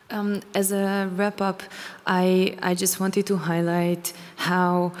 As a wrap-up, I just wanted to highlight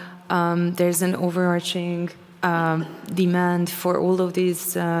how there's an overarching demand for all of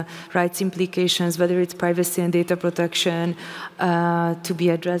these rights implications, whether it's privacy and data protection, to be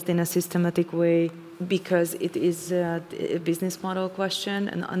addressed in a systematic way, because it is a business model question,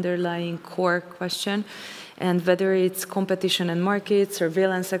 an underlying core question. And whether it's competition and market,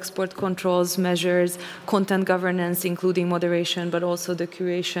 surveillance, export controls, measures, content governance, including moderation, but also the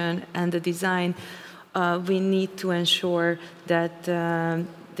curation and the design, we need to ensure that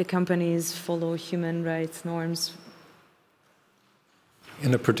the companies follow human rights norms.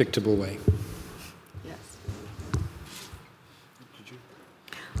 In a predictable way. Yes.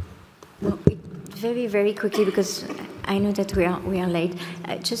 Well, very, very quickly, because I know that we are late.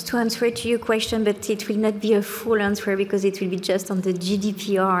 Just to answer to your question, but it will not be a full answer because it will be just on the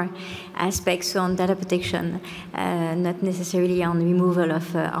GDPR aspects, so on data protection, not necessarily on removal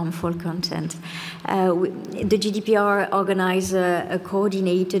of harmful content. The GDPR organizes a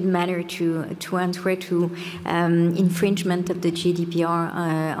coordinated manner to answer to infringement of the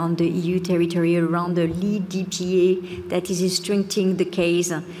GDPR on the EU territory around the lead DPA that is instructing the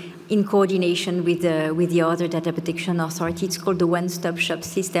case in coordination with the other data protection authority. It's called the one-stop shop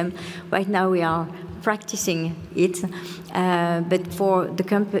system. Right now we are practicing it, but for the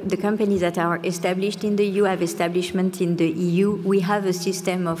companies that are established in the EU, have establishment in the EU, we have a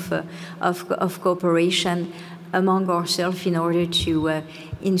system of cooperation among ourselves in order to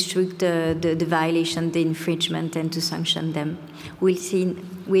instruct the violation, the infringement, and to sanction them. We'll see.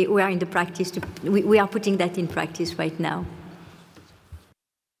 We are in the practice. We are putting that in practice right now.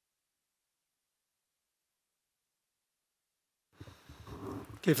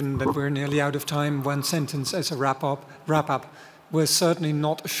 Given that we're nearly out of time, one sentence as a wrap-up. We're certainly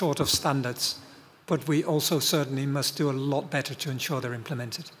not short of standards, but we also certainly must do a lot better to ensure they're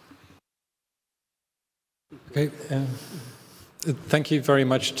implemented. Okay, thank you very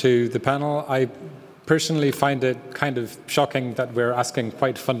much to the panel. I personally find it kind of shocking that we're asking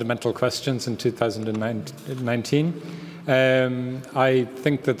quite fundamental questions in 2019. I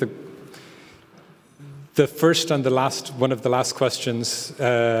think that the first and one of the last questions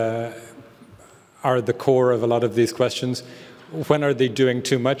are the core of a lot of these questions. When are they doing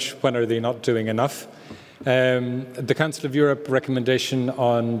too much? When are they not doing enough? The Council of Europe recommendation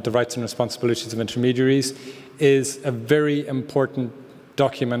on the rights and responsibilities of intermediaries is a very important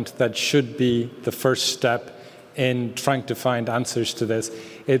document that should be the first step in trying to find answers to this.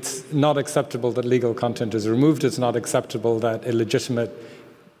 It's not acceptable that legal content is removed. It's not acceptable that illegitimate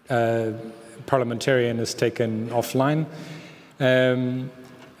parliamentarian is taken offline,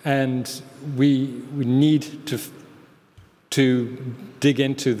 and we need to dig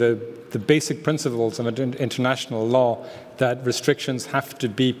into the basic principles of international law, that restrictions have to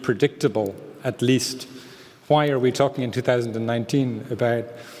be predictable at least. Why are we talking in 2019 about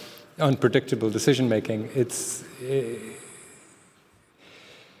unpredictable decision making? It's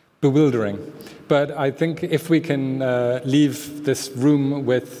bewildering. But I think if we can leave this room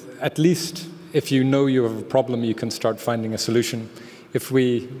with, at least if you know you have a problem, you can start finding a solution. if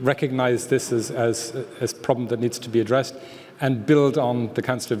we recognize this as a problem that needs to be addressed and build on the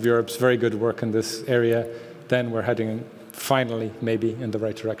Council of Europe's very good work in this area, then we're heading finally maybe in the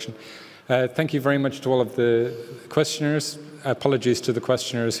right direction. Thank you very much to all of the questioners. Apologies to the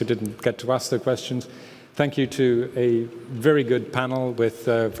questioners who didn't get to ask their questions. Thank you to a very good panel with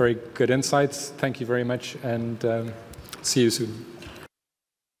very good insights. Thank you very much, and see you soon.